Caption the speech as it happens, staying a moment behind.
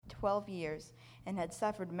12 years, and had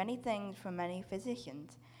suffered many things from many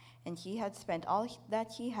physicians. And he had spent all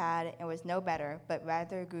that he had, and was no better, but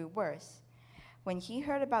rather grew worse. When he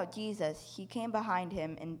heard about Jesus, he came behind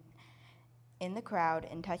him in the crowd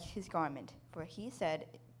and touched his garment. For he said,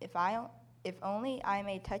 If only I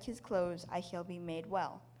may touch his clothes, I shall be made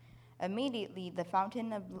well. Immediately the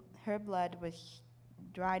fountain of her blood was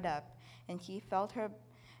dried up, and she felt her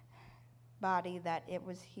body that it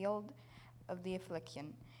was healed of the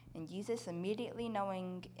affliction. And Jesus, immediately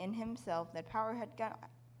knowing in himself that power had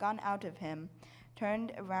gone out of him,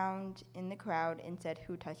 turned around in the crowd and said,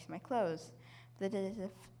 Who touched my clothes?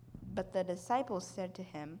 But the disciples said to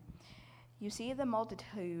him, You see the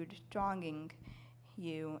multitude thronging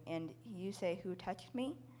you, and you say, Who touched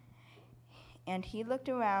me? And he looked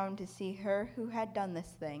around to see her who had done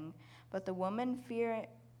this thing. But the woman,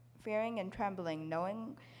 fearing and trembling,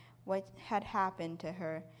 knowing what had happened to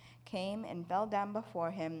her, came and fell down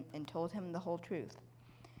before him and told him the whole truth.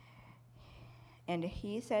 And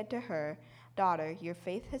he said to her, Daughter, your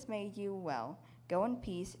faith has made you well. Go in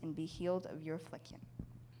peace and be healed of your affliction.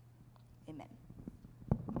 Amen.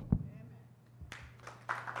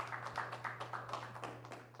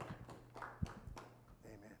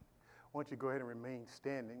 I want you to go ahead and remain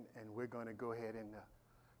standing, and we're going to go ahead and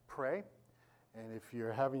pray. And if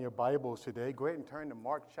you're having your Bibles today, go ahead and turn to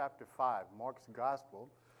Mark chapter 5, Mark's Gospel,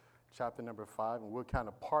 chapter number 5, and we'll kind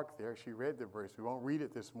of park there. She read the verse. We won't read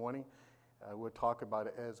it this morning. We'll talk about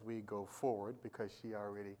it as we go forward because she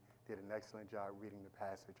already did an excellent job reading the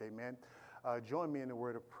passage. Amen. Join me in the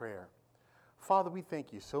word of prayer. Father, we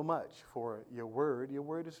thank you so much for your word. Your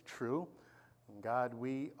word is true. God,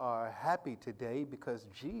 we are happy today because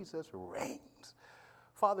Jesus reigns.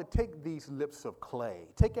 Father, take these lips of clay.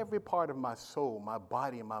 Take every part of my soul, my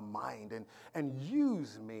body, and my mind, and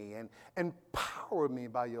use me and empower me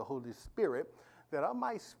by your Holy Spirit that I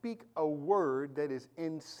might speak a word that is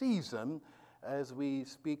in season as we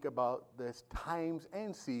speak about this times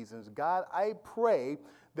and seasons. God, I pray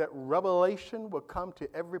that revelation will come to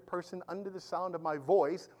every person under the sound of my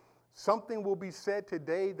voice. Something will be said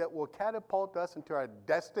today that will catapult us into our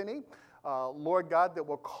destiny, Lord God, that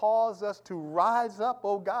will cause us to rise up,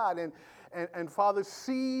 oh God, and Father,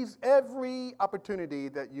 seize every opportunity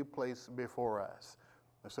that you place before us.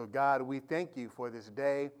 And so, God, we thank you for this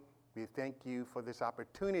day. We thank you for this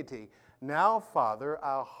opportunity. Now, Father,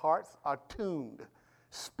 our hearts are tuned.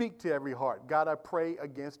 Speak to every heart. God, I pray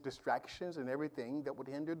against distractions and everything that would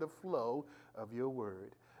hinder the flow of your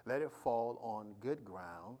word. Let it fall on good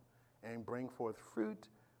ground and bring forth fruit,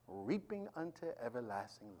 reaping unto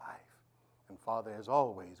everlasting life. And Father, as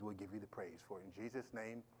always, we'll give you the praise for it. In Jesus'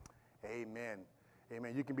 name, amen.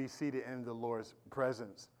 Amen. You can be seated in the Lord's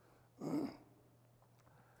presence.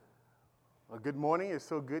 Well, good morning. It's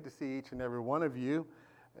so good to see each and every one of you.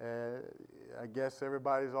 I guess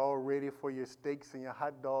everybody's all ready for your steaks and your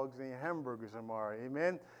hot dogs and your hamburgers tomorrow.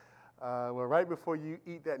 Amen. Well, right before you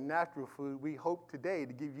eat that natural food, we hope today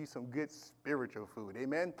to give you some good spiritual food.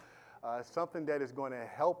 Amen. Something that is going to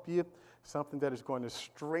help you, something that is going to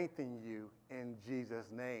strengthen you in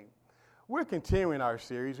Jesus' name. We're continuing our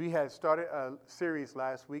series. We had started a series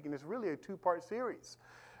last week, and it's really a two-part series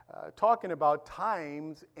talking about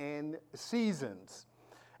times and seasons.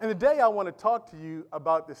 And today I want to talk to you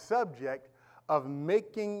about the subject of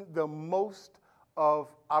making the most of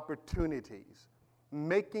opportunities.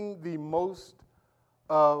 Making the most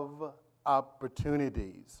of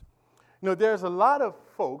opportunities. You know, there's a lot of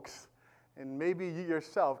folks, and maybe you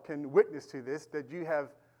yourself can witness to this, that you have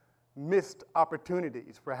missed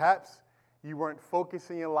opportunities. Perhaps you weren't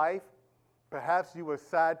focusing your life. Perhaps you were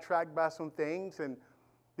sidetracked by some things. And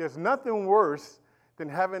there's nothing worse than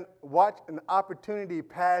having watched an opportunity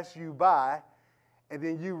pass you by, and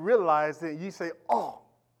then you realize that you say, oh,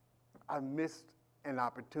 I missed an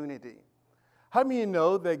opportunity. How many of you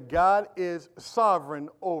know that God is sovereign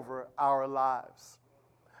over our lives?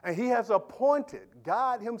 And he has appointed,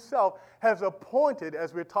 God himself has appointed,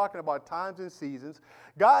 as we're talking about times and seasons,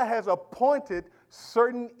 God has appointed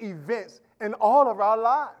certain events in all of our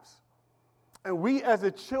lives. And we as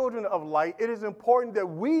the children of light, it is important that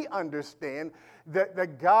we understand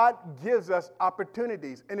that God gives us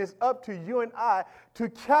opportunities. And it's up to you and I to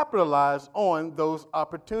capitalize on those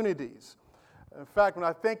opportunities. In fact, when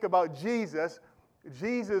I think about Jesus,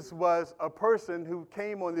 Jesus was a person who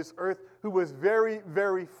came on this earth who was very,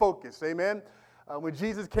 very focused. Amen? When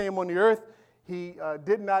Jesus came on the earth, he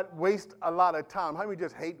did not waste a lot of time. How many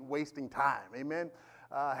just hate wasting time? Amen?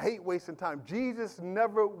 Hate wasting time. Jesus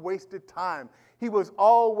never wasted time. He was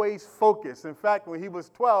always focused. In fact, when he was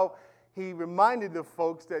 12, he reminded the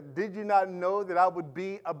folks that, did you not know that I would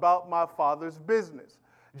be about my Father's business?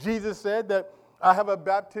 Jesus said that I have a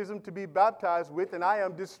baptism to be baptized with, and I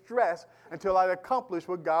am distressed until I accomplish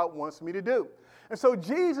what God wants me to do. And so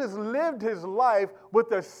Jesus lived his life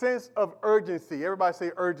with a sense of urgency. Everybody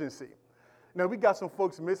say urgency. Now, we got some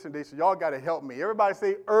folks missing today, so y'all got to help me. Everybody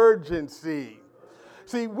say urgency.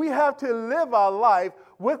 See, we have to live our life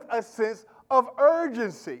with a sense of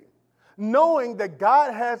urgency, knowing that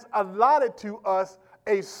God has allotted to us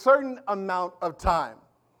a certain amount of time.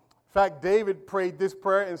 In fact, David prayed this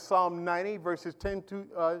prayer in Psalm 90, verses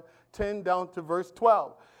 10 down to verse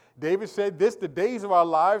 12. David said this, the days of our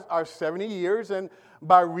lives are 70 years, and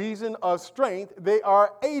by reason of strength, they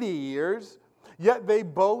are 80 years. Yet their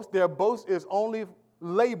boast is only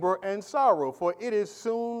labor and sorrow, for it is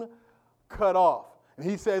soon cut off. And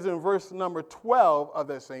he says in verse number 12 of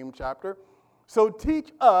that same chapter, so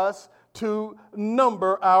teach us to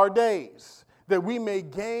number our days, that we may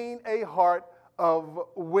gain a heart of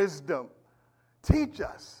wisdom. Teach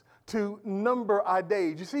us to number our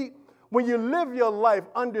days. You see, when you live your life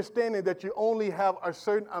understanding that you only have a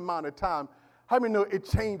certain amount of time, how many know it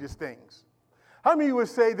changes things? How many of you would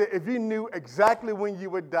say that if you knew exactly when you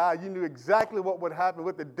would die, you knew exactly what would happen,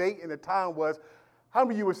 what the date and the time was, how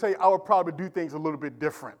many of you would say, I would probably do things a little bit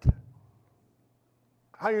different?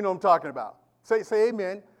 How do you know what I'm talking about? Say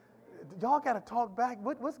amen. Y'all got to talk back.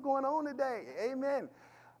 What's going on today? Amen.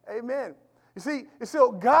 Amen. You see,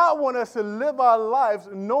 so God wants us to live our lives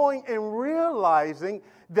knowing and realizing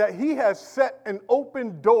that he has set an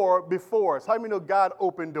open door before us. How many know God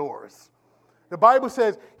opened doors? The Bible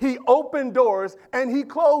says he opened doors and he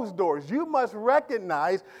closed doors. You must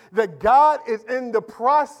recognize that God is in the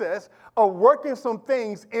process of working some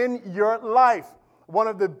things in your life. One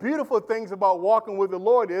of the beautiful things about walking with the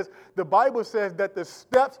Lord is the Bible says that the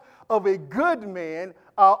steps of a good man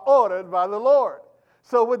are ordered by the Lord.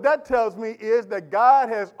 So what that tells me is that God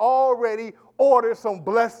has already ordered some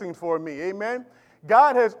blessings for me. Amen.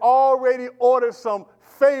 God has already ordered some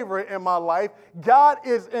favor in my life. God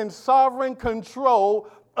is in sovereign control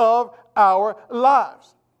of our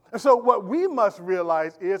lives. And so what we must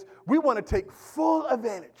realize is we want to take full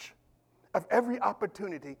advantage of every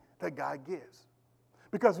opportunity that God gives.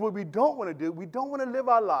 Because what we don't want to do, we don't want to live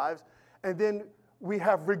our lives and then we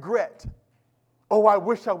have regret. Oh, I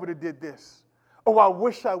wish I would have did this. Oh, I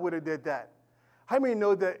wish I would have did that. How many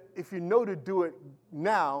know that if you know to do it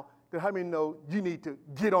now, then how many know you need to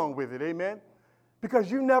get on with it? Amen?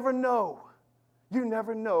 Because you never know. You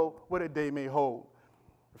never know what a day may hold.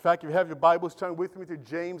 In fact, if you have your Bibles, turn with me to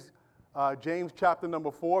James chapter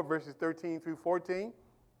number 4, verses 13 through 14.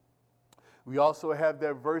 We also have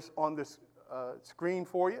that verse on the screen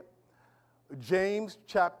for you. James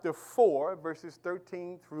chapter 4, verses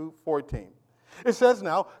 13 through 14. It says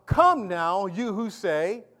now, come now, you who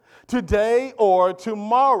say, today or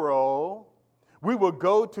tomorrow we will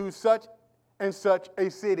go to such and such a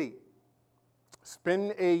city,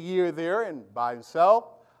 spend a year there and buy and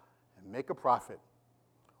sell and make a profit.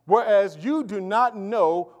 Whereas you do not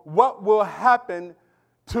know what will happen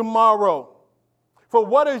tomorrow. For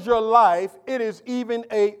what is your life? It is even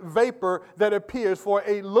a vapor that appears for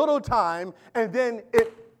a little time and then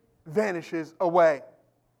it vanishes away.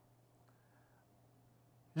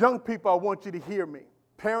 Young people, I want you to hear me.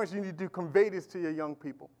 Parents, you need to convey this to your young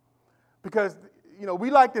people. Because, we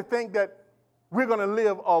like to think that we're going to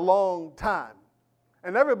live a long time.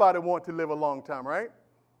 And everybody wants to live a long time, right?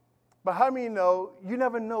 But how many know you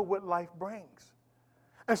never know what life brings?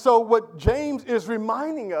 And so what James is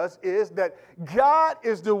reminding us is that God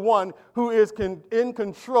is the one who is in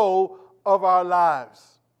control of our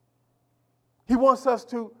lives. He wants us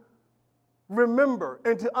to remember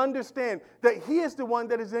and to understand that he is the one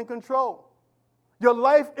that is in control. Your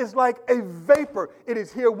life is like a vapor. It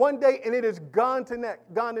is here one day and it is gone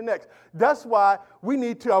the next. That's why we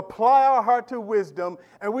need to apply our heart to wisdom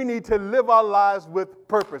and we need to live our lives with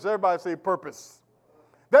purpose. Everybody say purpose.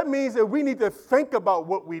 That means that we need to think about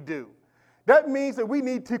what we do. That means that we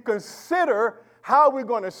need to consider how we're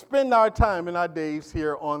going to spend our time and our days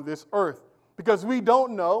here on this earth. Because we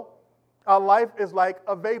don't know. Our life is like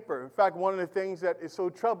a vapor. In fact, one of the things that is so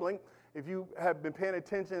troubling, if you have been paying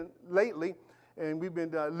attention lately, and we've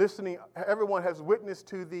been listening, everyone has witnessed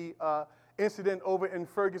to the incident over in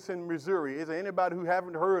Ferguson, Missouri. Is there anybody who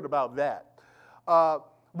haven't heard about that?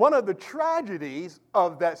 One of the tragedies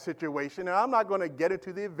of that situation, and I'm not going to get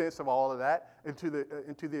into the events of all of that, into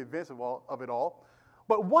the events of it all,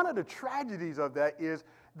 but one of the tragedies of that is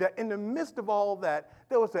that in the midst of all that,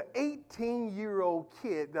 there was an 18-year-old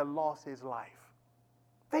kid that lost his life.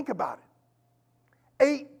 Think about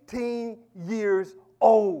it. 18 years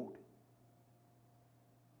old.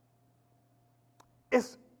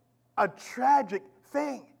 It's a tragic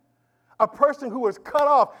thing. A person who was cut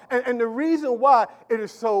off. And the reason why it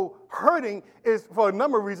is so hurting is for a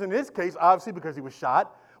number of reasons. In this case, obviously because he was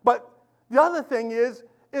shot. But the other thing is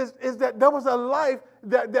that there was a life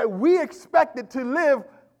that we expected to live,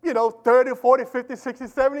 30, 40, 50, 60,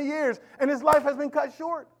 70 years. And his life has been cut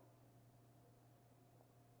short.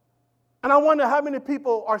 And I wonder how many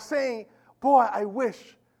people are saying, boy, I wish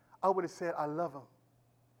I would have said I love him.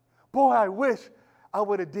 Boy, I wish I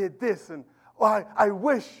would have did this. And I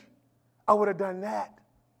wish I would have done that.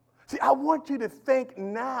 See, I want you to think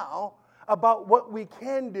now about what we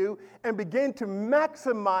can do and begin to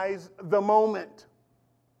maximize the moment.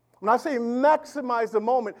 When I say maximize the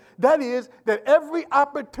moment, that is that every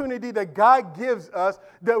opportunity that God gives us,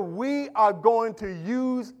 that we are going to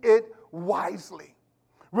use it wisely.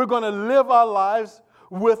 We're going to live our lives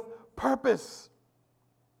with purpose.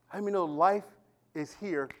 I mean, life is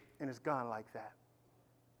here and it's gone like that.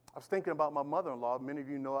 I was thinking about my mother-in-law. Many of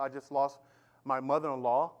you know I just lost my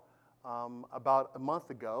mother-in-law about a month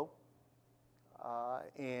ago.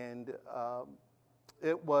 It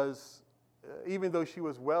was, even though she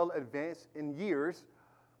was well advanced in years,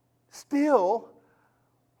 still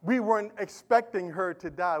we weren't expecting her to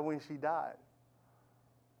die when she died.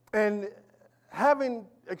 And having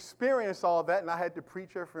experienced all that, and I had to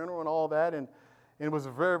preach her funeral and all that, and it was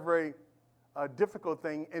a very, very difficult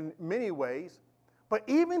thing in many ways. But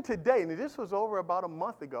even today, and this was over about a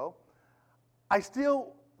month ago, I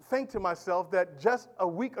still think to myself that just a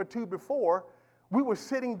week or two before, we were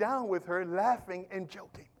sitting down with her laughing and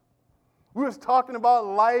joking. We was talking about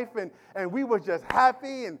life, and we were just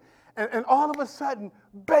happy, and all of a sudden,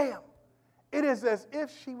 bam, it is as if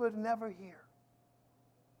she was never here.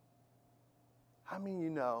 How many of you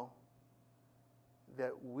know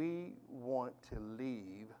that we want to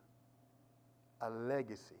leave a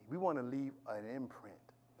legacy? We want to leave an imprint.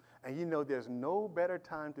 And there's no better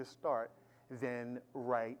time to start than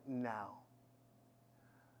right now.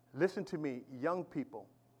 Listen to me, young people,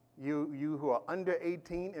 you who are under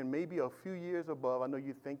 18 and maybe a few years above. I know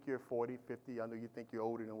you think you're 40, 50. I know you think you're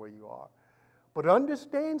older than where you are. But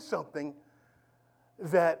understand something,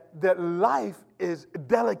 that life is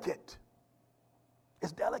delicate.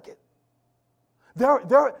 It's delicate.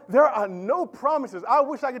 There are no promises. I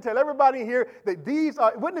wish I could tell everybody here that these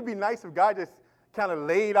are, wouldn't it be nice if God just kind of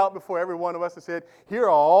laid out before every one of us and said, here are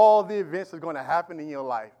all the events that's going to happen in your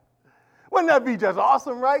life. Wouldn't that be just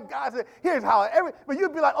awesome, right? God said, here's how but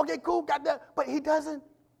you'd be like, okay, cool, got that. But he doesn't.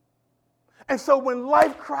 And so when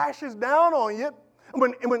life crashes down on you,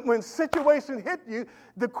 when situations hit you,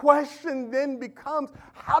 the question then becomes,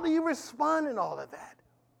 how do you respond in all of that?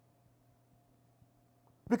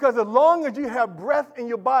 Because as long as you have breath in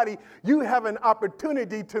your body, you have an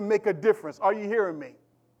opportunity to make a difference. Are you hearing me?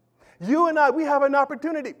 You and I, we have an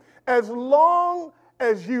opportunity. As long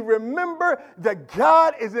as you remember that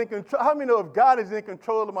God is in control. How many know if God is in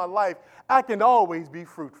control of my life, I can always be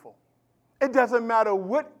fruitful? It doesn't matter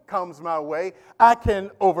what comes my way, I can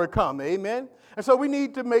overcome. Amen? And so we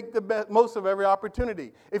need to make the most of every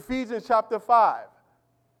opportunity. Ephesians chapter 5,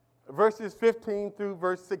 verses 15 through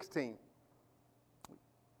verse 16.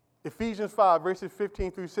 Ephesians 5, verses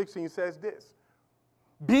 15 through 16 says this.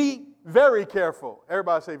 Be very careful.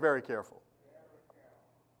 Everybody say very careful.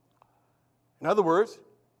 In other words,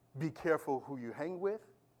 be careful who you hang with.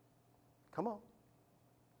 Come on.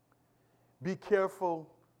 Be careful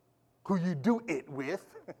who you do it with.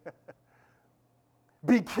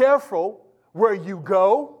 Be careful where you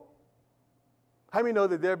go. How many know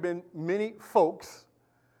that there have been many folks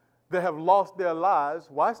that have lost their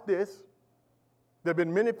lives? Watch this. There have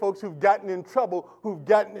been many folks who've gotten in trouble, who've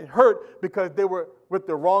gotten hurt because they were with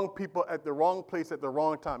the wrong people at the wrong place at the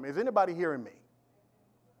wrong time. Is anybody hearing me?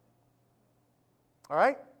 All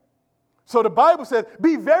right? So the Bible says,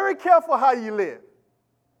 be very careful how you live.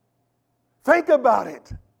 Think about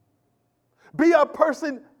it. Be a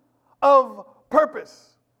person of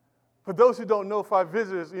purpose. For those who don't know, for our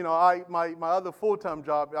visitors, my other full-time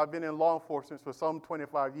job, I've been in law enforcement for some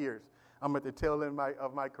 25 years. I'm at the tail end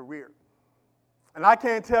of my career. And I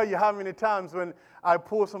can't tell you how many times when I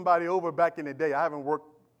pulled somebody over back in the day. I haven't worked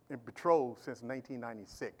in patrol since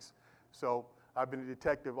 1996. So I've been a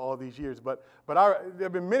detective all these years. But there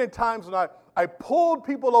have been many times when I pulled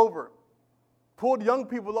people over, pulled young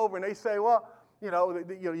people over, and they say, well,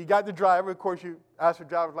 you got the driver. Of course, you ask for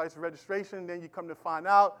driver's license registration, and then you come to find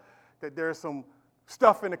out that there's some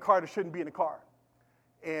stuff in the car that shouldn't be in the car.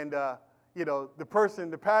 And, the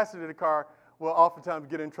passenger of the car will oftentimes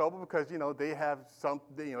get in trouble because, they have some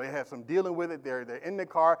dealing with it. They're in the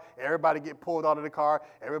car. Everybody get pulled out of the car.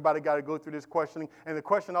 Everybody got to go through this questioning. And the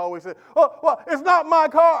question always says, oh, well, it's not my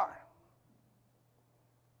car.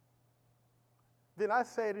 then I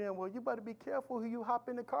say to them, well, you better be careful who you hop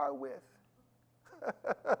in the car with.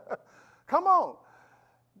 Come on.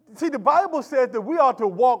 See, the Bible says that we ought to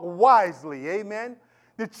walk wisely, amen?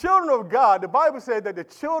 The children of God, the Bible says that the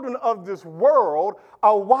children of this world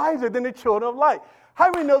are wiser than the children of light.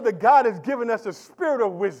 How do we know that God has given us a spirit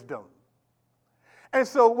of wisdom? And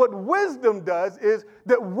so what wisdom does is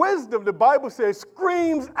that wisdom, the Bible says,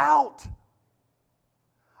 screams out.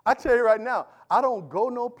 I tell you right now, I don't go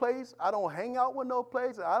no place. I don't hang out with no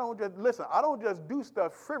place. I don't just do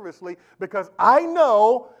stuff frivolously because I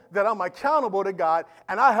know that I'm accountable to God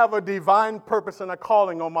and I have a divine purpose and a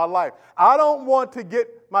calling on my life. I don't want to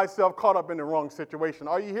get myself caught up in the wrong situation.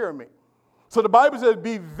 Are you hearing me? So the Bible says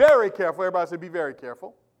be very careful. Everybody say be very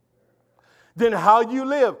careful. Then how you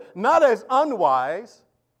live, not as unwise,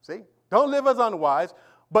 see, don't live as unwise,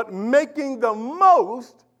 but making the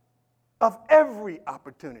most of every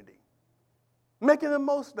opportunity. Making the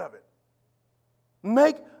most of it.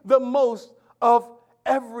 Make the most of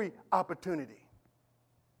every opportunity.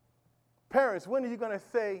 Parents, when are you going to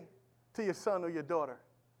say to your son or your daughter,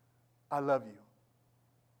 I love you?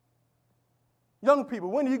 Young people,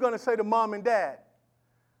 when are you going to say to mom and dad,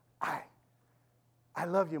 I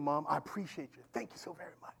love you, Mom. I appreciate you. Thank you so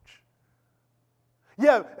very much.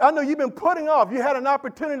 Yeah, I know you've been putting off. You had an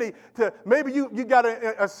opportunity to, maybe you got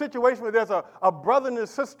a situation where there's a brother and a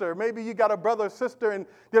sister. Maybe you got a brother or sister and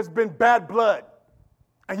there's been bad blood.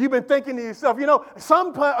 And you've been thinking to yourself, at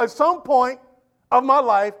some point of my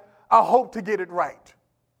life, I hope to get it right.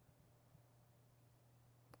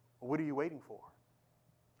 What are you waiting for?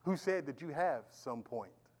 Who said that you have some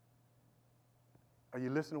point? Are you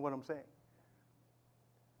listening to what I'm saying?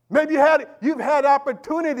 Maybe you've had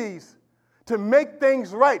opportunities to make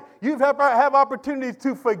things right. You have opportunities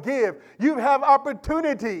to forgive. You have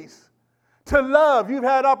opportunities to love. You've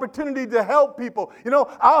had opportunity to help people.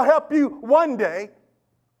 I'll help you one day.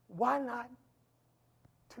 Why not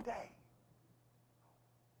today?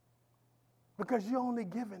 Because you're only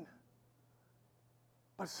given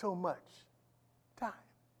but so much time.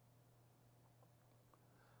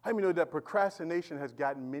 How many know that procrastination has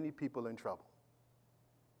gotten many people in trouble?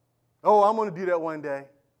 Oh, I'm going to do that one day.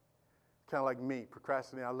 Kind of like me,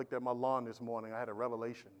 procrastinating. I looked at my lawn this morning. I had a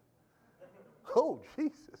revelation. Oh,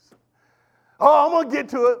 Jesus. Oh, I'm going to get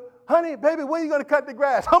to it. Honey, baby, when are you going to cut the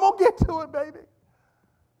grass? I'm going to get to it, baby.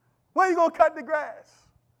 When are you going to cut the grass?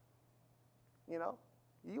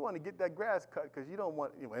 You want to get that grass cut because you don't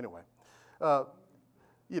want, anyway.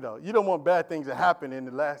 You don't want bad things to happen, and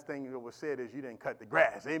the last thing that was said is you didn't cut the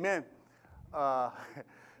grass. Amen.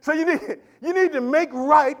 So you need to make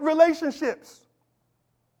right relationships.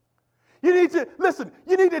 You need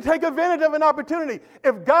to take advantage of an opportunity.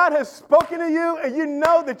 If God has spoken to you and you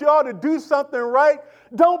know that you ought to do something right,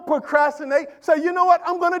 don't procrastinate. Say, you know what?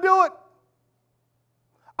 I'm going to do it.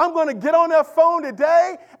 I'm going to get on that phone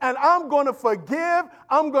today and I'm going to forgive.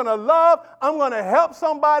 I'm going to love. I'm going to help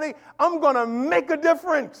somebody. I'm going to make a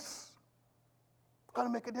difference. I'm going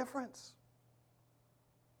to make a difference.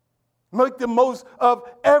 Make the most of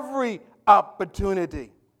every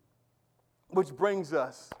opportunity. Which brings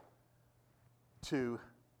us to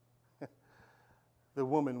the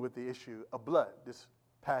woman with the issue of blood. This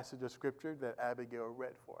passage of scripture that Abigail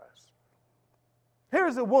read for us.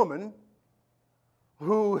 Here's a woman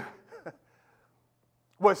who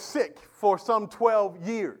was sick for some 12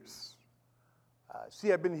 years. She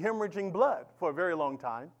had been hemorrhaging blood for a very long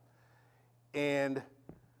time. And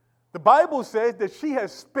the Bible says that she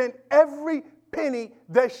has spent every penny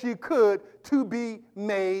that she could to be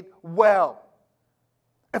made well.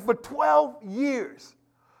 And for 12 years,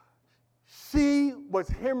 she was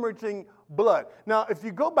hemorrhaging blood. Now, if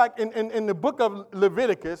you go back in the book of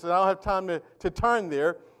Leviticus, and I don't have time to turn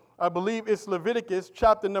there, I believe it's Leviticus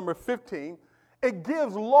chapter number 15. It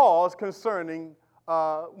gives laws concerning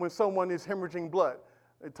when someone is hemorrhaging blood.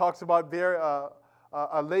 It talks about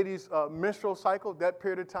a lady's menstrual cycle, that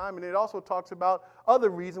period of time, and it also talks about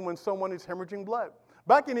other reasons when someone is hemorrhaging blood.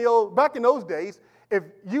 Back in those days, if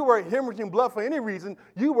you were hemorrhaging blood for any reason,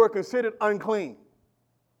 you were considered unclean.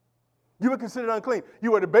 You were considered unclean.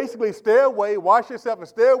 You were to basically stay away, wash yourself, and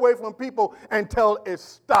stay away from people until it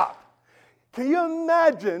stopped. Can you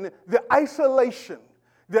imagine the isolation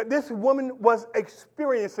that this woman was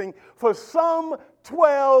experiencing for some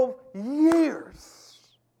 12 years?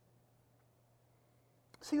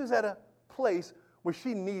 She was at a place where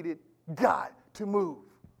she needed God to move.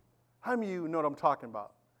 How many of you know what I'm talking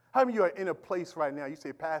about? How many of you are in a place right now, you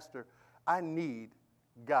say, Pastor, I need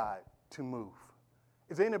God to move.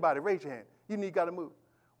 Is there anybody? Raise your hand. You need God to move.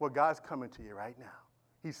 Well, God's coming to you right now.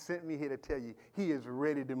 He sent me here to tell you He is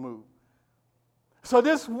ready to move. So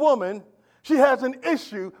this woman She has an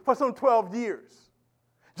issue for some 12 years,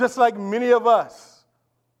 just like many of us.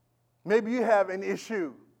 Maybe you have an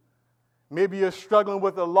issue. Maybe you're struggling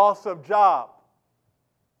with a loss of job,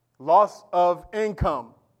 loss of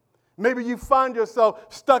income. Maybe you find yourself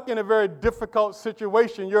stuck in a very difficult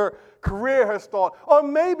situation. Your career has stalled. Or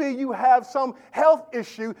maybe you have some health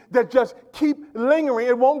issue that just keep lingering.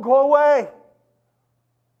 It won't go away.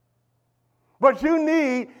 What you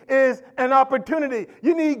need is an opportunity.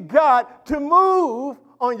 You need God to move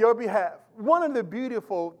on your behalf. One of the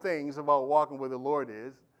beautiful things about walking with the Lord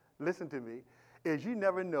is, listen to me, is you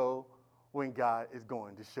never know when God is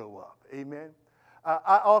going to show up. Amen?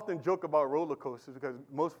 I often joke about roller coasters because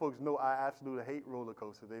most folks know I absolutely hate roller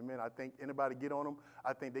coasters. Amen? I think anybody get on them,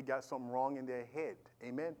 I think they got something wrong in their head.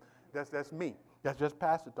 Amen? That's me. That's just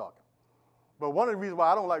pastor talking. But one of the reasons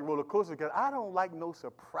why I don't like roller coasters is because I don't like no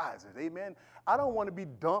surprises. Amen? I don't want to be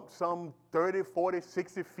dumped some 30, 40,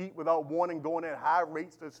 60 feet without warning going at high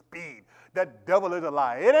rates of speed. That devil is a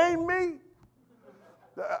lie. It ain't me.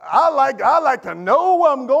 I like to know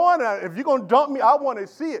where I'm going. If you're going to dump me, I want to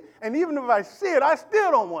see it. And even if I see it, I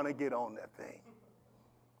still don't want to get on that thing.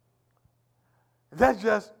 That's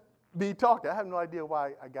just me talking. I have no idea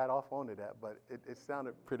why I got off onto that, but it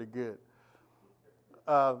sounded pretty good.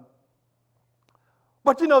 But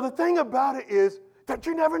you know, the thing about it is that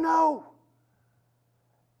you never know.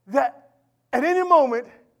 That at any moment,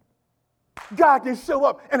 God can show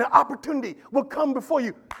up and an opportunity will come before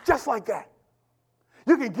you just like that.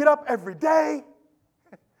 You can get up every day.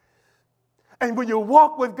 And when you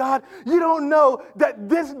walk with God, you don't know that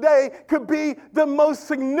this day could be the most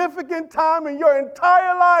significant time in your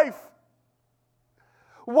entire life.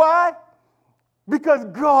 Why? Because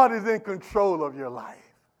God is in control of your life.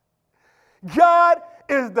 God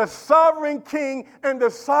is the sovereign King and the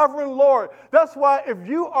sovereign Lord. That's why if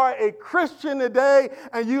you are a Christian today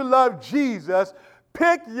and you love Jesus,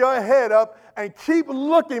 pick your head up and keep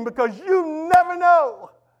looking because you never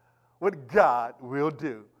know what God will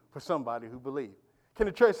do for somebody who believes. Can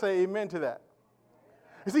the church say amen to that?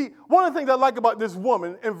 You see, one of the things I like about this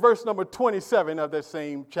woman in verse number 27 of that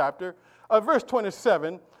same chapter, verse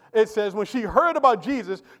 27, it says, when she heard about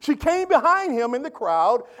Jesus, she came behind him in the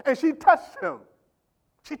crowd and she touched him.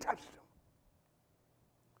 She touched him.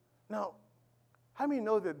 Now, how many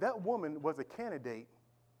know that that woman was a candidate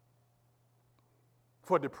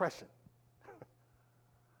for depression?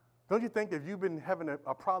 Don't you think if you've been having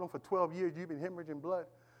a problem for 12 years, you've been hemorrhaging blood,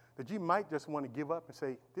 that you might just want to give up and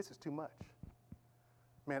say, this is too much.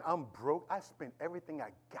 Man, I'm broke. I spent everything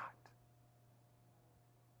I got.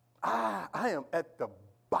 I am at the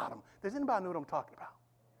bottom. Does anybody know what I'm talking about?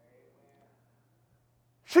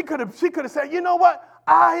 She could have said, you know what?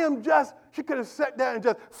 She could have sat there and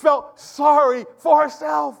just felt sorry for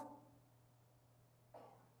herself.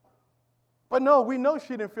 But no, we know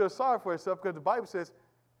she didn't feel sorry for herself because the Bible says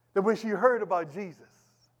that when she heard about Jesus,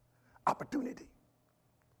 opportunity.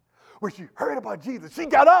 When she heard about Jesus, she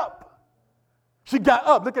got up. She got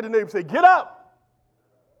up. Look at the neighbor and say, get up.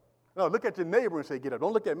 No, look at your neighbor and say, get up.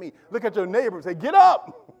 Don't look at me. Look at your neighbor and say, get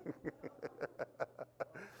up.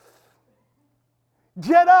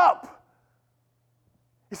 Get up.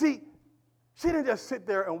 You see, she didn't just sit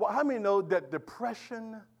there and how many know that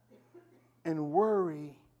depression and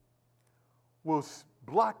worry will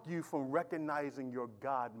block you from recognizing your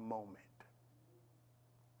God moment?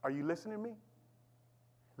 Are you listening to me?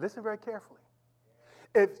 Listen very carefully.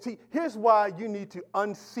 Here's why you need to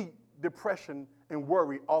unseat depression and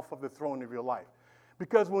worry off of the throne of your life.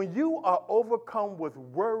 Because when you are overcome with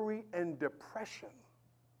worry and depression,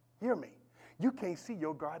 hear me, you can't see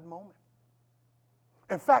your God moment.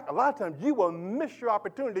 In fact, a lot of times you will miss your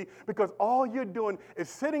opportunity because all you're doing is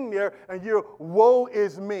sitting there and you're, woe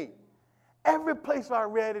is me. Every place I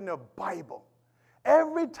read in the Bible,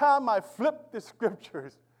 every time I flip the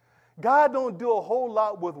scriptures, God don't do a whole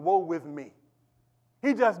lot with woe with me.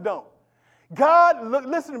 He just don't. God, look,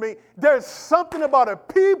 listen to me, there's something about a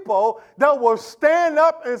people that will stand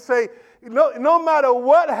up and say, no matter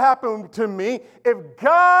what happened to me, if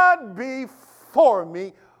God be for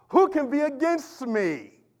me, who can be against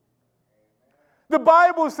me? The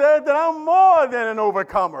Bible says that I'm more than an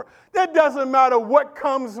overcomer. It doesn't matter what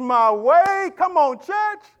comes my way. Come on,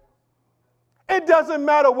 church. It doesn't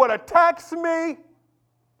matter what attacks me.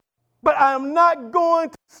 But I'm not going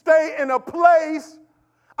to stay in a place.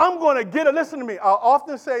 I'm going to get it. Listen to me. I'll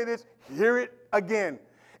often say this. Hear it again.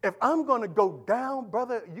 If I'm going to go down,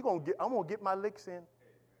 brother, I'm going to get my licks in.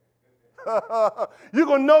 You're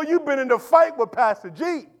going to know you've been in the fight with Pastor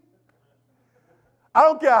G. I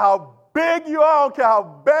don't care how big you are, I don't care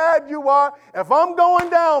how bad you are. If I'm going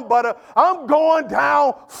down, brother, I'm going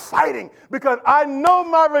down fighting because I know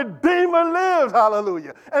my Redeemer lives,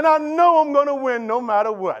 hallelujah. And I know I'm going to win no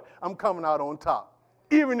matter what. I'm coming out on top.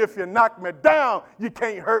 Even if you knock me down, you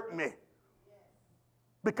can't hurt me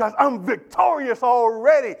because I'm victorious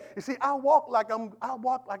already. You see, I walk like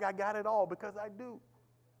I got it all because I do.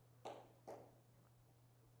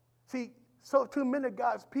 See, so too many of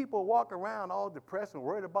God's people walk around all depressed and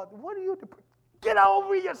worried about, what are you depressed? Get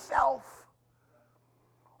over yourself.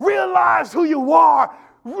 Realize who you are.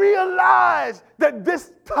 Realize that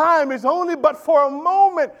this time is only but for a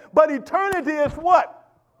moment, but eternity is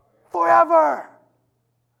what? Forever.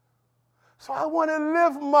 So I want to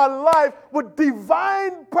live my life with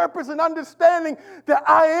divine purpose and understanding that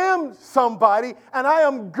I am somebody and I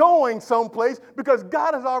am going someplace because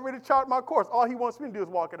God has already charted my course. All he wants me to do is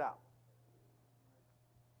walk it out.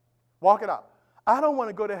 Walk it out. I don't want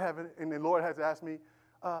to go to heaven and the Lord has asked me,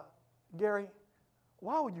 Gary,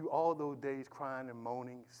 why were you all those days crying and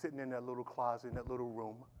moaning, sitting in that little closet, in that little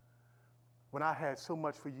room, when I had so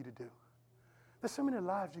much for you to do? There's so many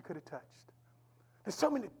lives you could have touched. There's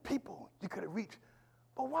so many people you could have reached.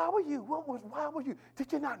 But why were you? Why were you?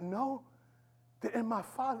 Did you not know that in my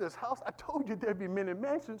Father's house, I told you there'd be many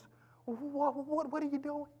mansions? What are you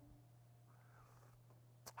doing?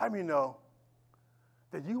 How many know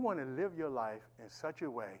that you want to live your life in such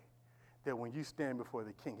a way that when you stand before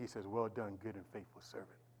the King, he says, well done, good and faithful servant.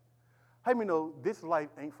 How many know this life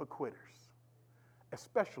ain't for quitters,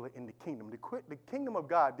 especially in the kingdom? The kingdom of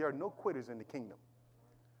God, there are no quitters in the kingdom.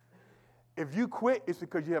 If you quit, it's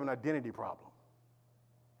because you have an identity problem.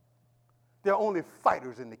 There are only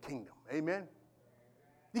fighters in the kingdom. Amen?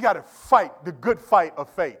 You got to fight the good fight of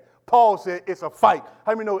faith. Paul said it's a fight.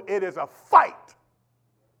 How many know it is a fight?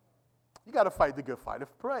 You got to fight the good fight of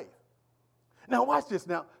faith. Now watch this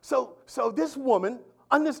now. So this woman,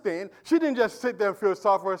 understand, she didn't just sit there and feel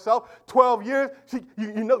sorry for herself. 12 years, she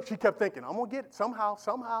kept thinking, I'm going to get it somehow,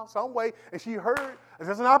 some way. And she heard,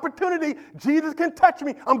 there's an opportunity. Jesus can touch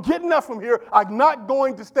me. I'm getting up from here. I'm not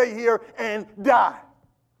going to stay here and die.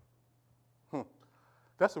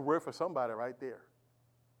 That's a word for somebody right there.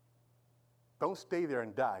 Don't stay there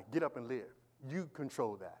and die. Get up and live. You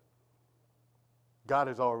control that. God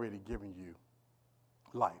has already given you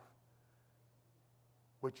life.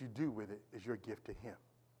 What you do with it is your gift to him.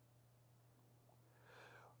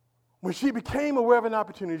 When she became aware of an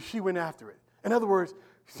opportunity, she went after it. In other words,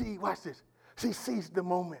 watch this. She seized the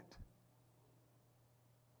moment.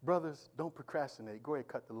 Brothers, don't procrastinate. Go ahead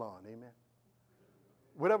and cut the lawn. Amen.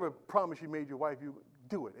 Whatever promise you made your wife, you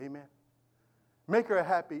do it. Amen. Make her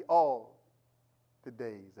happy all the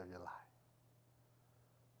days of your life.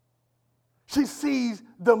 She seized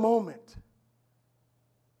the moment.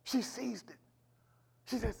 She seized it.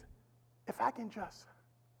 She says, if I can touch him,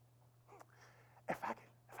 if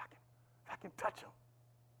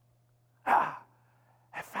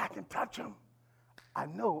I can touch him, I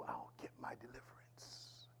know I'll get my deliverance.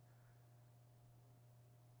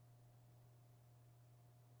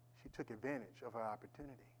 She took advantage of her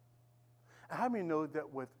opportunity. And how many know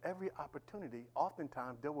that with every opportunity,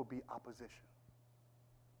 oftentimes there will be opposition?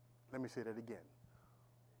 Let me say that again.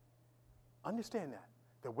 Understand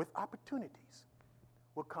that with opportunities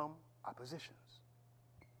will come oppositions.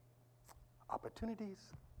 Opportunities,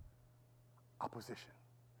 opposition.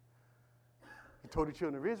 He told the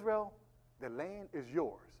children of Israel, the land is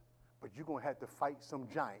yours, but you're going to have to fight some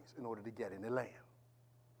giants in order to get in the land.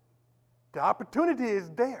 The opportunity is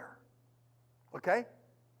there, okay?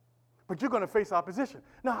 But you're going to face opposition.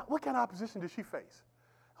 Now, what kind of opposition did she face?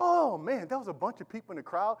 Oh, man, there was a bunch of people in the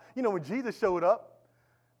crowd. You know, when Jesus showed up,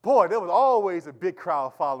 boy, there was always a big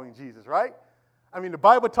crowd following Jesus, right? I mean, the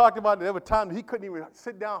Bible talked about there were times he couldn't even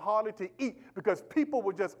sit down hardly to eat because people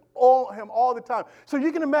were just on him all the time. So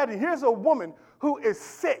you can imagine, here's a woman who is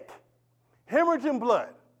sick, hemorrhaging blood,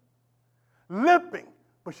 limping,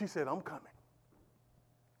 but she said, I'm coming.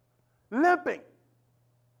 Limping.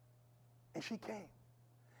 And she came.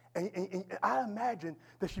 And I imagine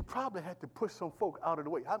that she probably had to push some folk out of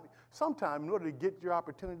the way. Sometimes in order to get your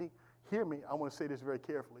opportunity, hear me, I want to say this very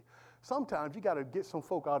carefully. Sometimes you got to get some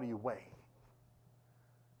folk out of your way.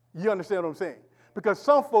 You understand what I'm saying? Because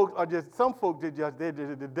some folks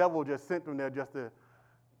the devil just sent them there just to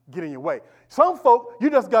get in your way. Some folk, you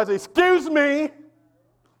just got to say, excuse me.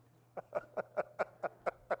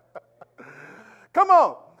 Come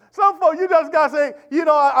on. Some folks, you just got to say,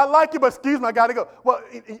 I like you, but excuse me, I got to go. Well,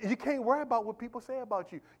 you can't worry about what people say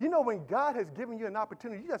about you. You know, when God has given you an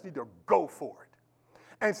opportunity, you just need to go for it.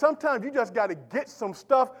 And sometimes you just got to get some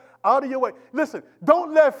stuff out of your way. Listen,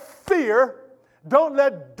 don't let fear Don't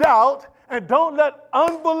let doubt and don't let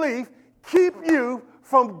unbelief keep you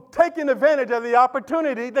from taking advantage of the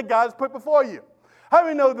opportunity that God has put before you. How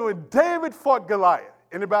many know that when David fought Goliath,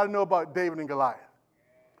 anybody know about David and Goliath?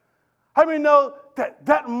 How many know that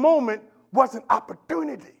that moment was an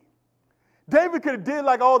opportunity? David could have did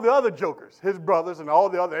like all the other jokers, his brothers and all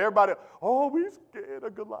the other, everybody, oh, we scared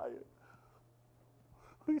of Goliath.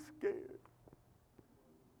 We scared.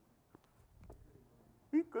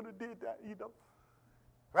 He could have did that,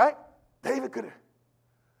 right? David could have.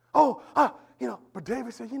 But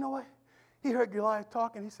David said, you know what? He heard Goliath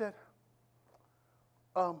talking. He said,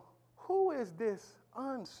 who is this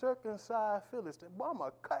uncircumcised Philistine? Boy, I'm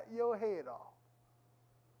going to cut your head off.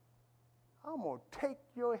 I'm going to take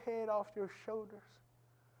your head off your shoulders.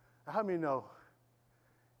 And how many know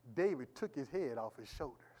David took his head off his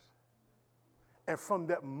shoulders? And from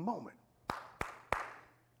that moment,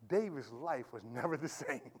 David's life was never the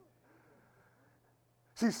same.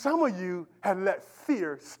 See, some of you have let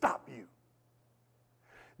fear stop you.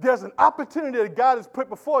 There's an opportunity that God has put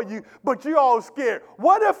before you, but you're all scared.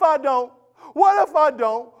 What if I don't? What if I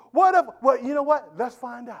don't? What if? Well, you know what? Let's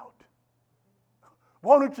find out.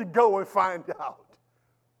 Why don't you go and find out?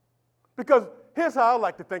 Because here's how I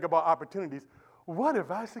like to think about opportunities. What if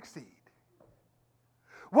I succeed?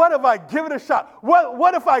 What if I give it a shot?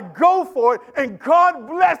 What if I go for it and God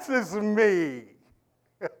blesses me?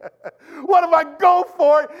 What if I go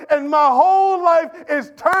for it and my whole life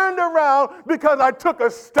is turned around because I took a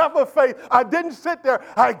step of faith? I didn't sit there.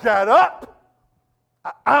 I got up.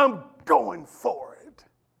 I'm going for it.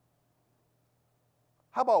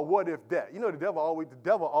 How about what if that? You know, the devil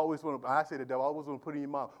always want to, I say the devil always want to put in your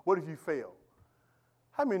mind, what if you fail?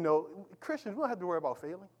 How many know Christians, we don't have to worry about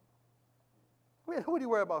failing? What do you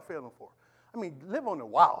worry about failing for? I mean, live on the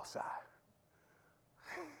wild side.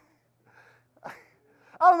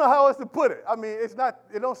 I don't know how else to put it. I mean, it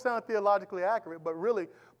don't sound theologically accurate, but really,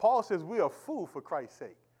 Paul says we are fools for Christ's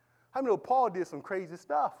sake. How many know Paul did some crazy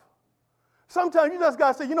stuff? Sometimes you just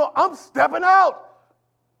got to say, I'm stepping out.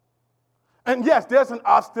 And yes, there's an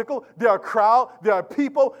obstacle. There are a crowd. There are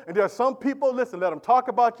people. And there are some people, listen, let them talk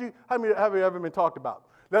about you. How many have you ever been talked about?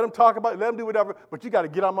 Let them talk about it. Let them do whatever. But you got to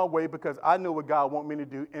get out of my way because I know what God wants me to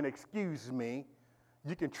do. And excuse me,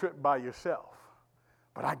 you can trip by yourself.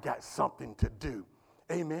 But I got something to do.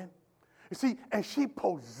 Amen. You see, and she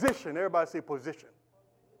positioned, everybody say position.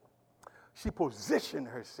 She positioned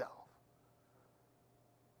herself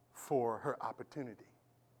for her opportunity.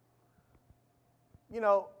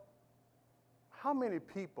 How many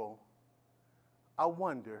people, I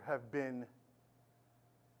wonder,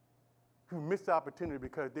 who missed the opportunity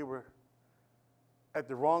because they were at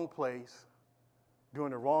the wrong place,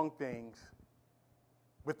 doing the wrong things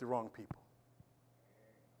with the wrong people?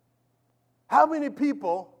 How many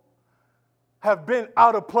people have been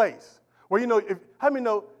out of place? Well, how many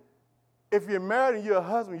know if you're married and you're a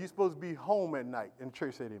husband, you're supposed to be home at night? And the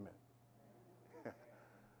church said amen.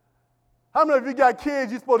 How many of you got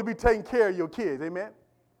kids, you're supposed to be taking care of your kids? Amen.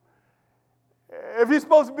 If you're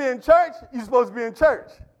supposed to be in church, you're supposed to be in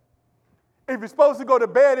church. If you're supposed to go to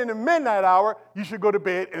bed in the midnight hour, you should go to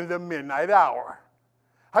bed in the midnight hour.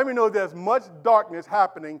 How many know there's much darkness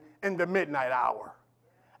happening in the midnight hour?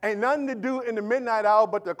 Ain't nothing to do in the midnight hour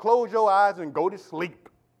but to close your eyes and go to sleep.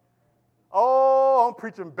 Oh, I'm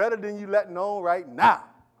preaching better than you letting on right now.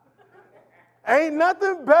 Ain't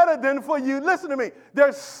nothing better than for you. Listen to me.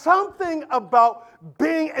 There's something about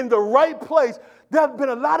being in the right place. There have been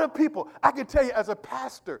a lot of people. I can tell you as a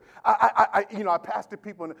pastor, I pastor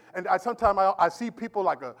people, and sometimes I see people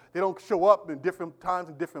they don't show up in different times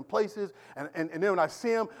in different places, and then when I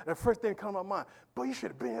see them, the first thing that comes to my mind, boy, you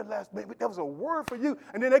should have been here last night. There was a word for you.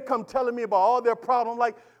 And then they come telling me about all their problems.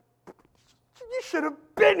 Like, you should have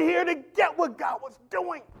been here to get what God was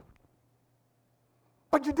doing.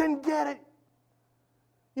 But you didn't get it.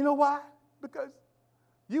 You know why? Because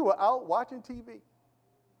you were out watching TV.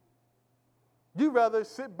 You'd rather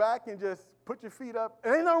sit back and just put your feet up.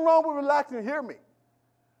 And ain't nothing wrong with relaxing and hear me.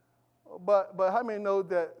 But how many know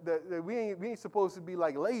that we ain't supposed to be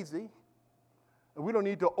like lazy? And we don't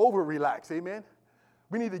need to over-relax, amen?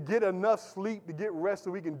 We need to get enough sleep to get rest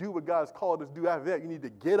so we can do what God's called us to do. After that, you need to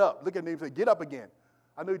get up. Look at them and say, get up again.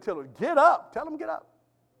 I know you tell them, get up. Tell them, get up.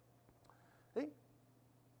 See?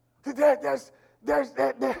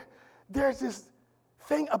 There's this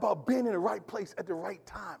thing about being in the right place at the right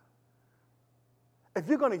time. If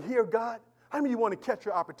you're going to hear God, how many of you want to catch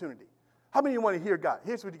your opportunity? How many of you want to hear God?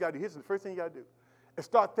 Here's what you got to do. Here's the first thing you got to do. Is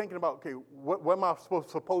start thinking about, okay, what am I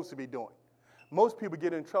supposed to be doing? Most people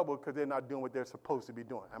get in trouble because they're not doing what they're supposed to be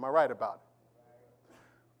doing. Am I right about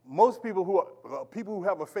it? most people who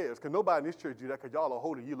have affairs, because nobody in this church do that, because y'all are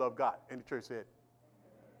holy, you love God. And the church said.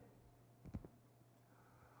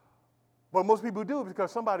 But most people do it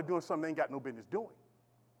because somebody doing something they ain't got no business doing.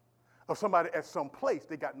 Or somebody at some place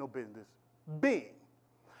they got no business being.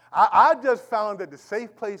 I just found that the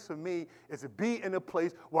safe place for me is to be in a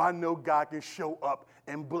place where I know God can show up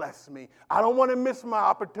and bless me. I don't want to miss my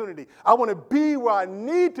opportunity. I want to be where I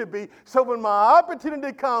need to be so when my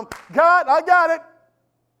opportunity comes, God, I got it.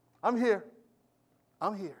 I'm here.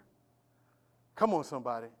 I'm here. Come on,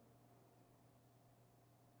 somebody.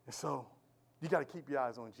 And so you got to keep your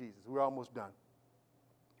eyes on Jesus. We're almost done.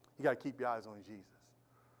 You got to keep your eyes on Jesus.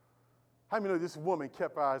 How many know this woman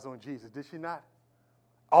kept her eyes on Jesus? Did she not?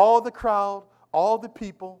 All the crowd, all the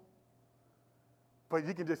people, but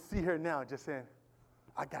you can just see her now just saying,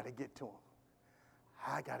 I got to get to him.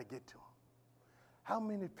 I got to get to him. How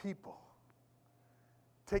many people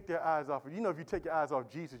take their eyes off of, if you take your eyes off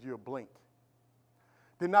Jesus, you'll blink.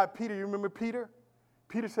 Did not Peter, you remember Peter?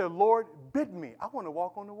 Peter said, Lord, bid me. I want to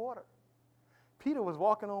walk on the water. Peter was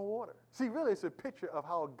walking on water. See, really, it's a picture of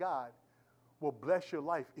how God will bless your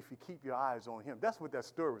life if you keep your eyes on him. That's what that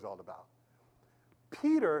story was all about.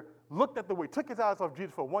 Peter looked at the way, took his eyes off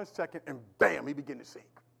Jesus for 1 second, and bam, he began to sink.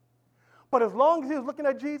 But as long as he was looking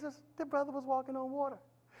at Jesus, the brother was walking on water.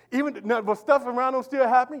 Even now, was stuff around him still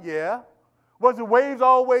happening? Yeah. Was the waves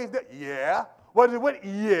always there? Yeah. Was it wind?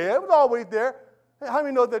 Yeah, it was always there. How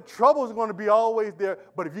many know that trouble is going to be always there?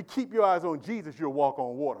 But if you keep your eyes on Jesus, you'll walk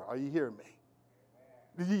on water. Are you hearing me?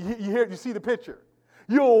 You see the picture?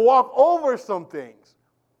 You'll walk over some things.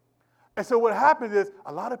 And so what happens is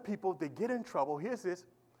a lot of people, they get in trouble. Here's this.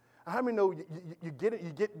 How many know you get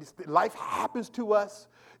it? Life happens to us.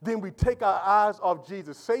 Then we take our eyes off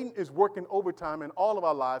Jesus. Satan is working overtime in all of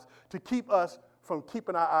our lives to keep us from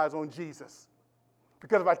keeping our eyes on Jesus.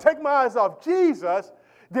 Because if I take my eyes off Jesus,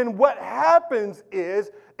 then what happens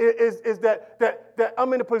is that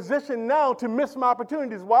I'm in a position now to miss my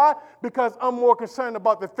opportunities. Why? Because I'm more concerned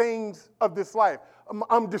about the things of this life.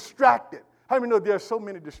 I'm distracted. How many know there are so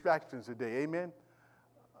many distractions today? Amen?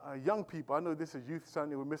 Young people, I know this is Youth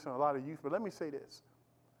Sunday. We're missing a lot of youth, but let me say this.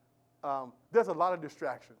 There's a lot of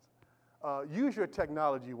distractions. Use your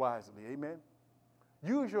technology wisely. Amen?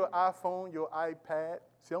 Use your iPhone, your iPad.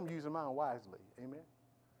 See, I'm using mine wisely. Amen?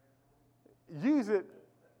 Use it.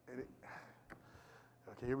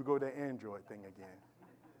 Okay, here we go, that Android thing again.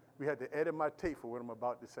 We had to edit my tape for what I'm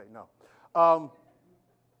about to say. No.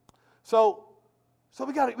 So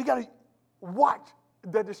we got to watch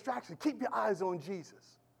the distraction. Keep your eyes on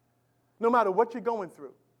Jesus, no matter what you're going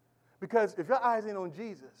through. Because if your eyes ain't on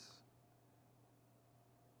Jesus,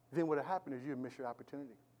 then what'll happen is you'll miss your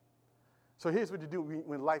opportunity. So here's what you do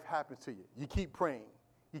when life happens to you. You keep praying.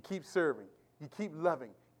 You keep serving. You keep loving.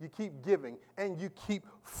 You keep giving. And you keep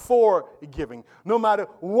forgiving. No matter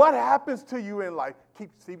what happens to you in life,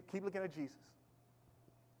 keep looking at Jesus.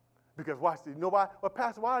 Because watch this. You know why? Well,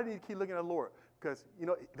 Pastor, why do I need to keep looking at the Lord? Because,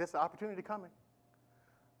 there's an opportunity coming.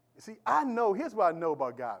 See, here's what I know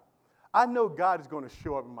about God. I know God is going to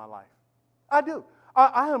show up in my life. I do.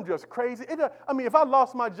 I am just crazy. If I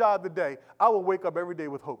lost my job today, I would wake up every day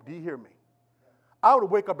with hope. Do you hear me? I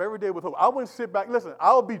would wake up every day with hope. I wouldn't sit back. Listen,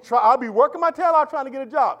 I'll be working my tail out trying to get a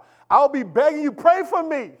job. I'll be begging you, pray for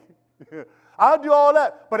me. I'll do all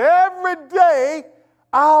that. But every day,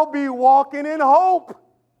 I'll be walking in hope.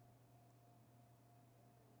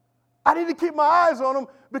 I need to keep my eyes on him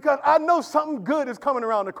because I know something good is coming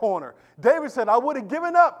around the corner. David said, I would have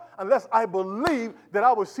given up unless I believed that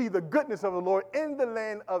I would see the goodness of the Lord in the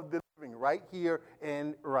land of the living right here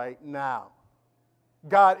and right now.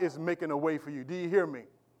 God is making a way for you. Do you hear me?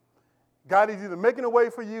 God is either making a way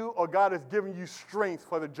for you or God is giving you strength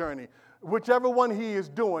for the journey. Whichever one he is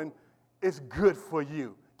doing is good for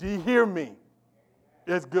you. Do you hear me?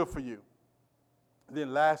 It's good for you.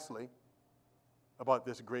 Then lastly, about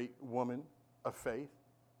this great woman of faith,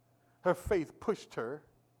 her faith pushed her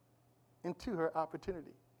into her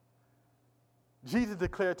opportunity. Jesus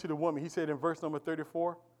declared to the woman, he said in verse number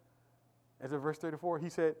 34, as in verse 34, he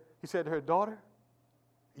said to her, daughter,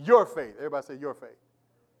 your faith. Everybody say your faith.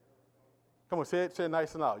 Come on, say it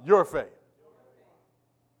nice and loud. Your faith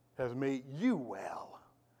has made you well.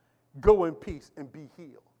 Go in peace and be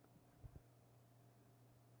healed.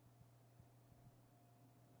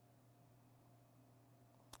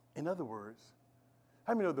 In other words,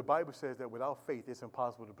 how many know the Bible says that without faith it's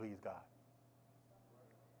impossible to please God?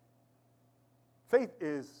 Faith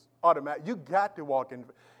is automatic. You got to walk in.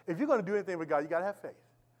 If you're going to do anything with God, you got to have faith.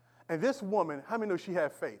 And this woman, how many know she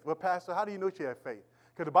had faith? Well, Pastor, how do you know she had faith?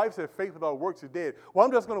 Because the Bible says faith without works is dead. Well,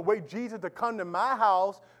 I'm just going to wait Jesus to come to my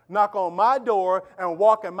house, knock on my door, and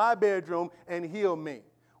walk in my bedroom and heal me.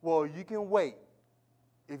 Well, you can wait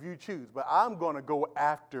if you choose, but I'm going to go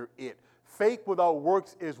after it. Faith without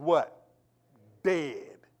works is what?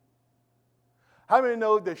 Dead. How many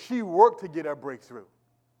know that she worked to get her breakthrough?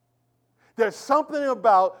 There's something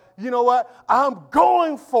about, you know what? I'm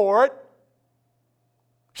going for it.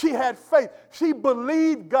 She had faith. She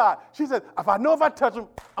believed God. She said, if I touch him,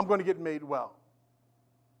 I'm going to get made well.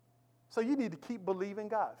 So you need to keep believing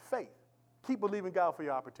God. Faith. Keep believing God for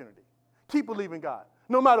your opportunity. Keep believing God.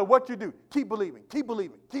 No matter what you do, keep believing, keep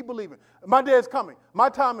believing, keep believing. My day is coming. My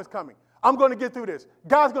time is coming. I'm going to get through this.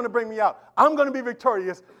 God's going to bring me out. I'm going to be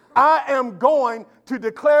victorious. I am going to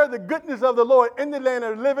declare the goodness of the Lord in the land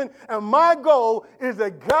of the living. And my goal is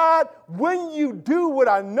that, God, when you do what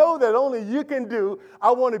I know that only you can do,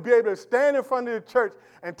 I want to be able to stand in front of the church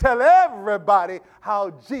and tell everybody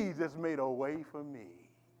how Jesus made a way for me.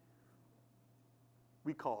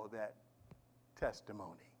 We call that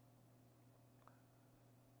testimony.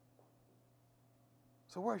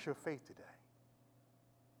 So where's your faith today?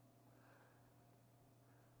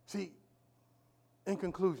 See, in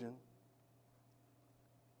conclusion,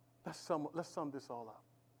 let's sum this all up.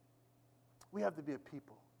 We have to be a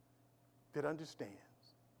people that understands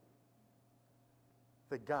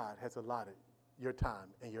that God has allotted your time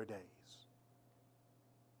and your days.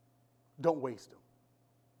 Don't waste them.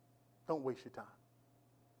 Don't waste your time.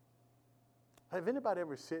 Have anybody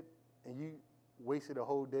ever sit and you wasted a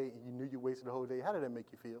whole day and you knew you wasted a whole day? How did that make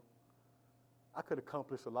you feel? I could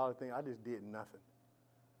accomplish a lot of things. I just did nothing.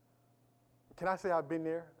 Can I say I've been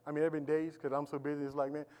there? I mean, there have been days because I'm so busy. It's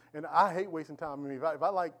like, man, and I hate wasting time. I mean, if I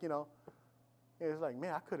like, it's like,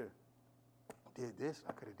 man, I could have did this.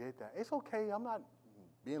 I could have did that. It's okay. I'm not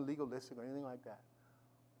being legalistic or anything like that.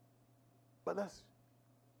 But let's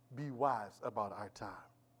be wise about our time.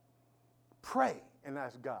 Pray and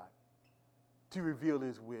ask God to reveal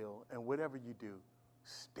his will. And whatever you do,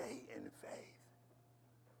 stay in faith.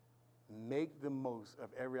 Make the most of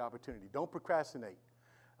every opportunity. Don't procrastinate.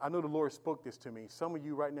 I know the Lord spoke this to me. Some of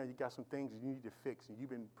you right now, you got some things you need to fix, and you've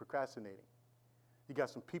been procrastinating. You got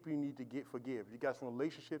some people you need to forgive. You got some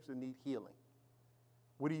relationships that need healing.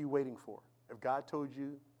 What are you waiting for? If God told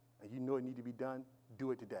you and you know it needs to be done, do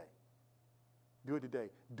it today. Do it today.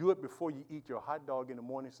 Do it before you eat your hot dog in the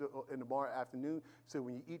morning, in the morning afternoon, so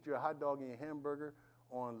when you eat your hot dog and your hamburger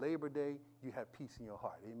on Labor Day, you have peace in your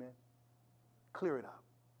heart. Amen? Clear it up.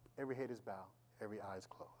 Every head is bowed. Every eye is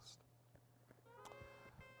closed.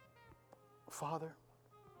 Father,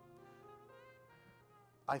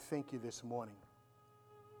 I thank you this morning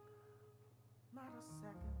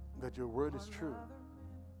that your word is true.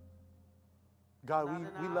 God,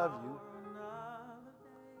 we love you.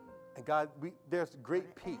 And God, there's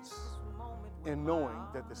great peace in knowing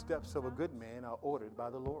that the steps of a good man are ordered by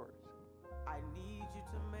the Lord.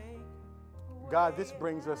 God, this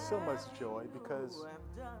brings us so much joy because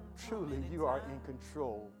truly you are in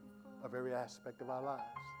control of every aspect of our lives.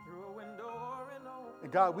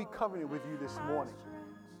 And God, we covenant with you this morning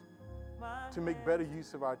to make better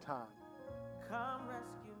use of our time.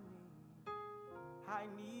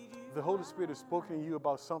 The Holy Spirit has spoken to you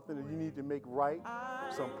about something that you need to make right,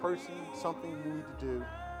 some person, something you need to do,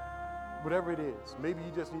 whatever it is. Maybe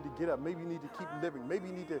you just need to get up. Maybe you need to keep living. Maybe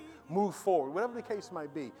you need to move forward, whatever the case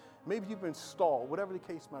might be. Maybe you've been stalled, whatever the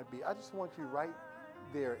case might be. I just want you right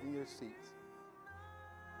there in your seats.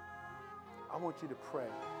 I want you to pray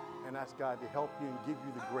and ask God to help you and give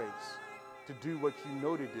you the grace to do what you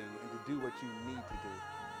know to do and to do what you need to do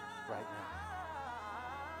right now.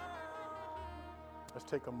 Let's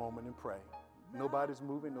take a moment and pray. Nobody's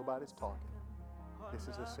moving, nobody's talking. This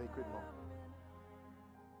is a sacred moment.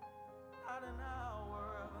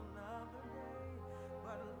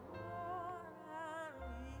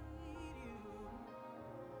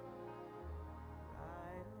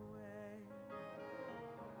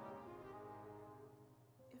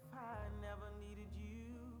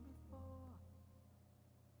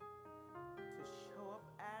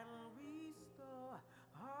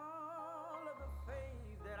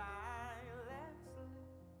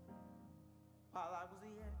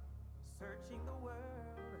 Searching the world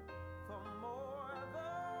for more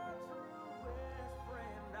the truest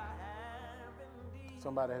friend I have indeed.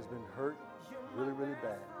 Somebody has been hurt really, really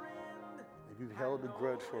bad. If you've held a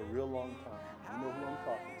grudge for a real long time, you know who I'm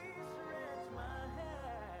talking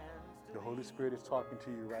to. The Holy Spirit is talking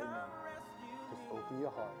to you right now. Just open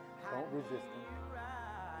your heart. Don't resist him.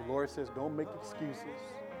 The Lord says, don't make excuses.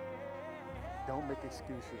 Don't make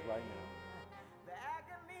excuses right now.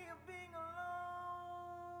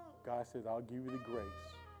 God says, I'll give you the grace,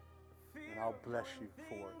 and I'll bless you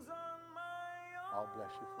for it. I'll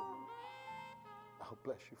bless you for it. I'll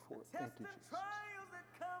bless you for it. Thank you, Jesus.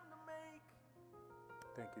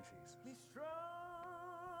 Thank you, Jesus.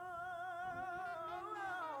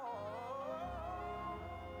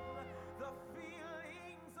 The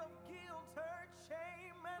feelings of guilt, hurt,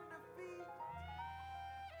 shame, and defeat.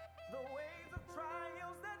 The waves of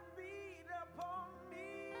trials that beat upon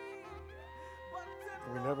me.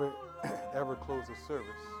 But We never ever close a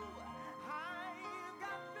service I've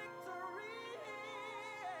got victory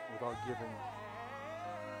without giving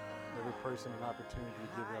every person an opportunity to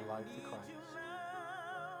give their life to Christ.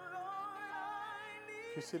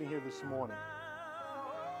 If you're sitting here this morning,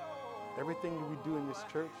 everything that we do in this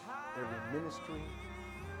church, every ministry,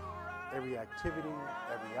 every activity,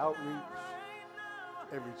 every outreach,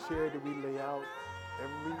 every chair that we lay out,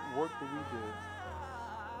 every work that we do,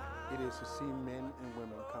 it is to see men and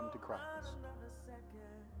women come to Christ.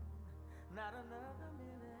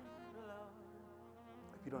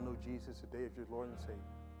 If you don't know Jesus today as your Lord and Savior,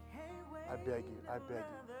 I beg you,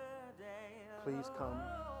 please come.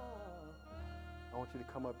 I want you to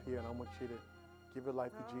come up here and I want you to give your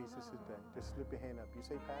life to Jesus today. Just slip your hand up. You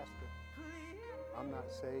say, Pastor, I'm not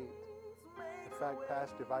saved. In fact,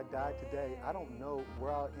 Pastor, if I die today, I don't know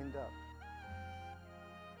where I'll end up.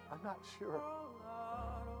 I'm not sure.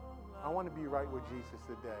 I want to be right with Jesus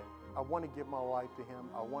today. I want to give my life to him.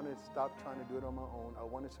 I want to stop trying to do it on my own. I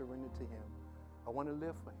want to surrender to him. I want to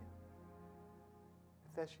live for him.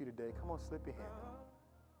 If that's you today, come on, slip your hand up.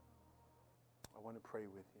 I want to pray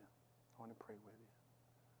with you. I want to pray with you.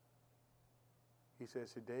 He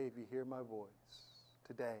says, today, if you hear my voice,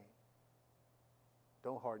 today,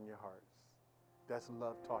 don't harden your hearts. That's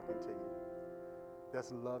love talking to you.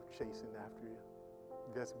 That's love chasing after you.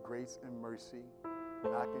 That's grace and mercy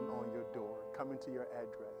knocking on your door, coming to your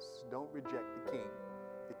address. Don't reject the King.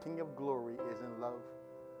 The King of glory is in love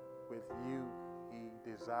with you. He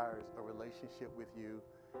desires a relationship with you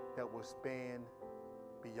that will span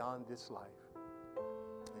beyond this life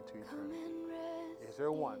into eternity. Is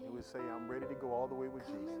there one who would say, I'm ready to go all the way with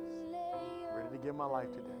Jesus? Ready to give my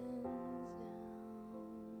life today?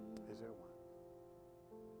 Is there one?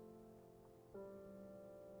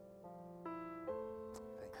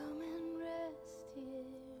 Thank you.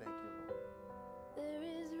 Thank you, Lord. There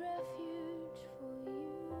is refuge for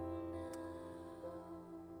you now.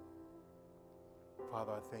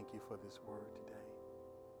 Father, I thank you for this word today.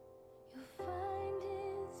 You find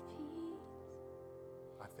his peace.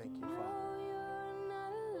 I thank you, Father. Know you're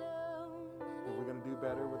not alone. And we're going to do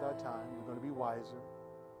better with our time. We're going to be wiser.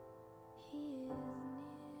 He is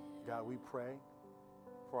near. God, we pray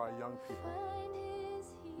for our young people. Find his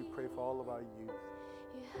We heat. pray for all of our youth.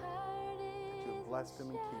 Your heart That you'll is bless them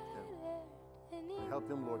and keep them. shattered, And help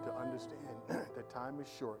them, Lord, to understand that time is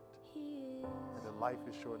short He is and that life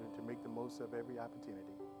is short, and to make the most of every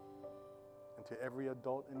opportunity. And to every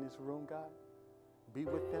adult in this room, God, be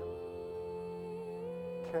with them,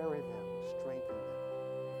 carry them, strengthen them.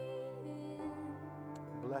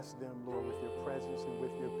 Bless them, Lord, with your presence and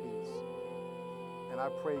with your peace. And I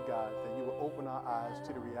pray, God, that you will open our eyes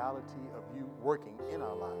to the reality of you working in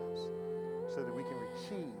our lives so that we can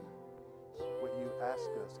achieve what you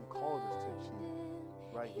asked us and called us to achieve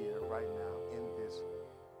right here, right now, in this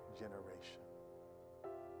generation.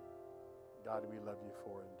 God, we love you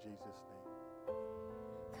for it in Jesus' name.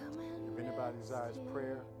 come and If anybody desires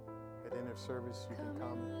prayer at the end of service, you can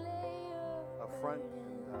come up front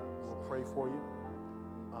and we'll pray for you.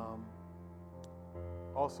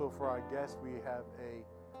 Also, for our guests, we have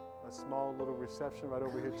a small little reception right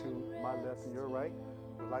over here to my left and your right.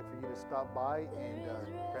 We'd like for you to stop by and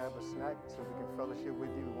grab a snack so we can fellowship with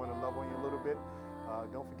you. We want to love on you a little bit.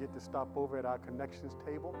 Don't forget to stop over at our connections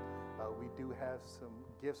table. We do have some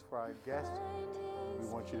gifts for our guests. We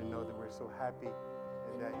want you to know that we're so happy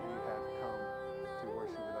and that you have come to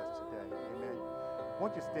worship with us today. Amen. I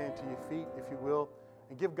want you to stand to your feet, if you will,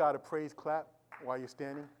 and give God a praise clap while you're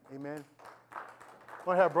standing. Amen. I'm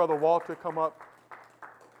going to have Brother Walter come up.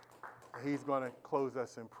 He's going to close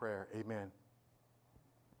us in prayer. Amen.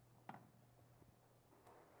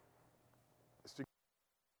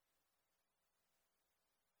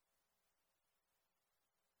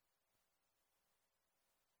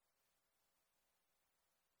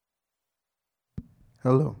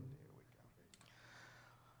 Hello.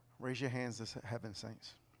 Raise your hands to heaven,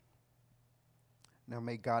 saints. Now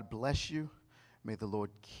may God bless you. May the Lord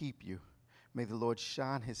keep you. May the Lord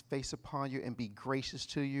shine his face upon you and be gracious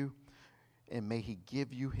to you. And may he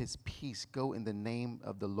give you his peace. Go in the name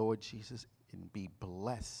of the Lord Jesus and be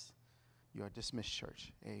blessed You are dismissed,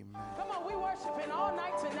 church. Amen. Come on, we worshiping all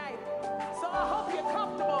night tonight. So I hope you're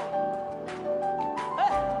comfortable.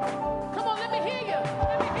 Come on, let me hear you.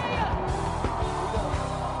 Let me hear you.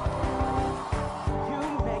 You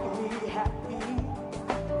make me happy.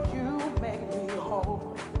 You make me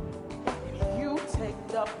whole. You take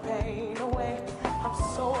the pain away. I'm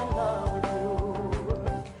so in love with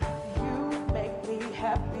you. You make me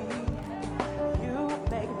happy. You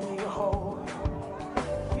make me whole.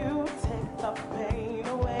 You take the pain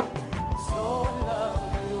away. I'm so in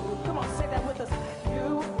love with you. Come on, say that with us.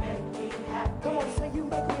 You make me happy. Come on, say you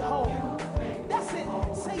make me whole. That's it.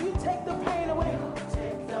 Say you take the pain away.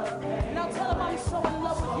 Now tell them I'm so in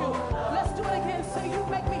love with you. Let's do it again. Say you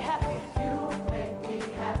make me happy. You make me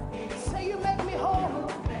happy. Say you make me whole.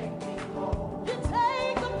 You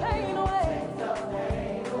take the pain away.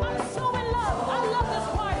 I'm so in love. I love this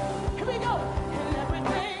part. Here we go. And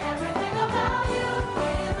everything about you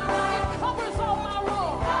it covers all my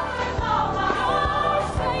wrong.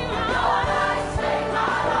 Say my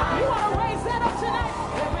life. You want to raise that up tonight?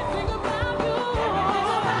 Everything about you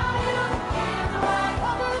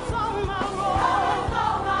covers all my wrong.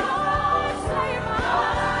 Say my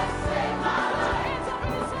life. Hands up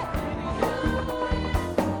and say,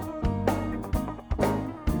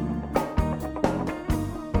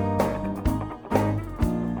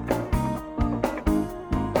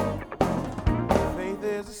 Faith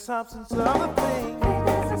is the substance of the things, Faith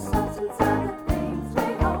is the substance of the things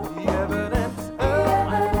we hope. the evidence The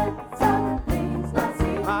of evidence of the things not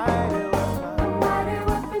seen. mighty The weapon. mighty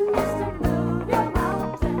weapon used to move your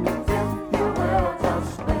mountains if you will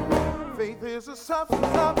just believe. Faith is the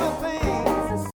substance of the things,